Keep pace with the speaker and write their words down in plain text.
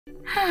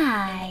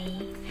Hi!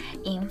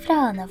 In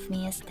front of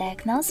me is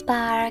TECNO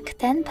Spark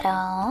 10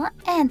 Pro,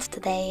 and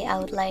today I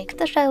would like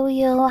to show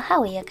you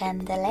how you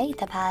can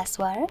delete a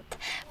password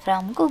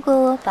from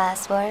Google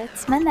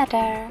Passwords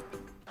Manager.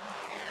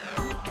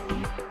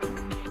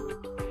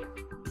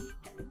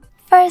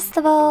 First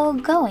of all,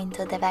 go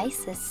into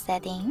Devices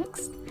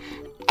Settings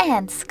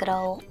and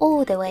scroll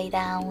all the way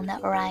down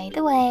right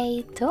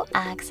away to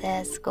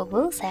access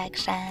Google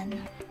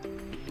section.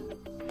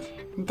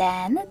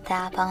 Then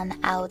tap on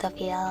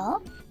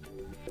Autofill,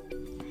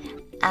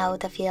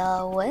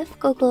 Autofill with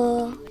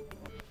Google,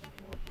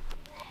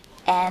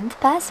 and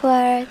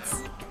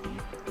Passwords.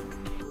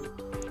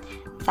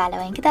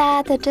 Following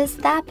that,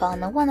 just tap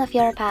on one of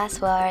your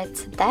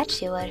passwords that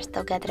you wish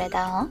to get rid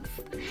of,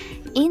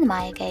 in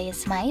my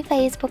case my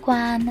Facebook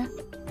one,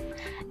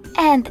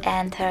 and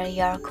enter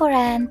your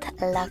current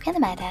login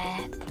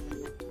method.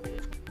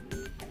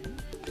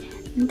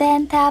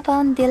 Then tap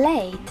on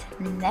Delete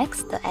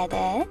next to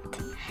Edit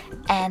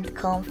and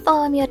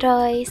confirm your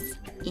choice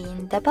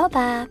in the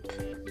pop-up.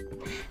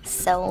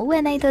 So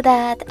when I do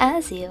that,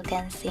 as you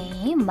can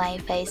see, my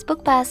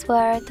Facebook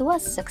password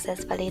was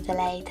successfully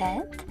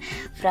deleted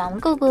from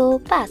Google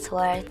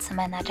Passwords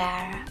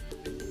Manager.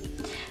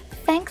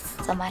 Thanks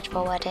so much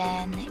for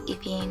watching.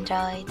 If you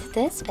enjoyed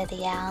this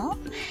video,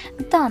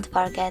 don't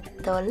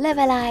forget to leave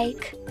a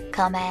like,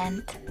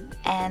 comment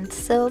and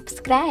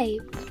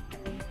subscribe.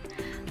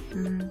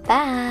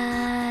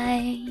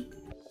 Bye!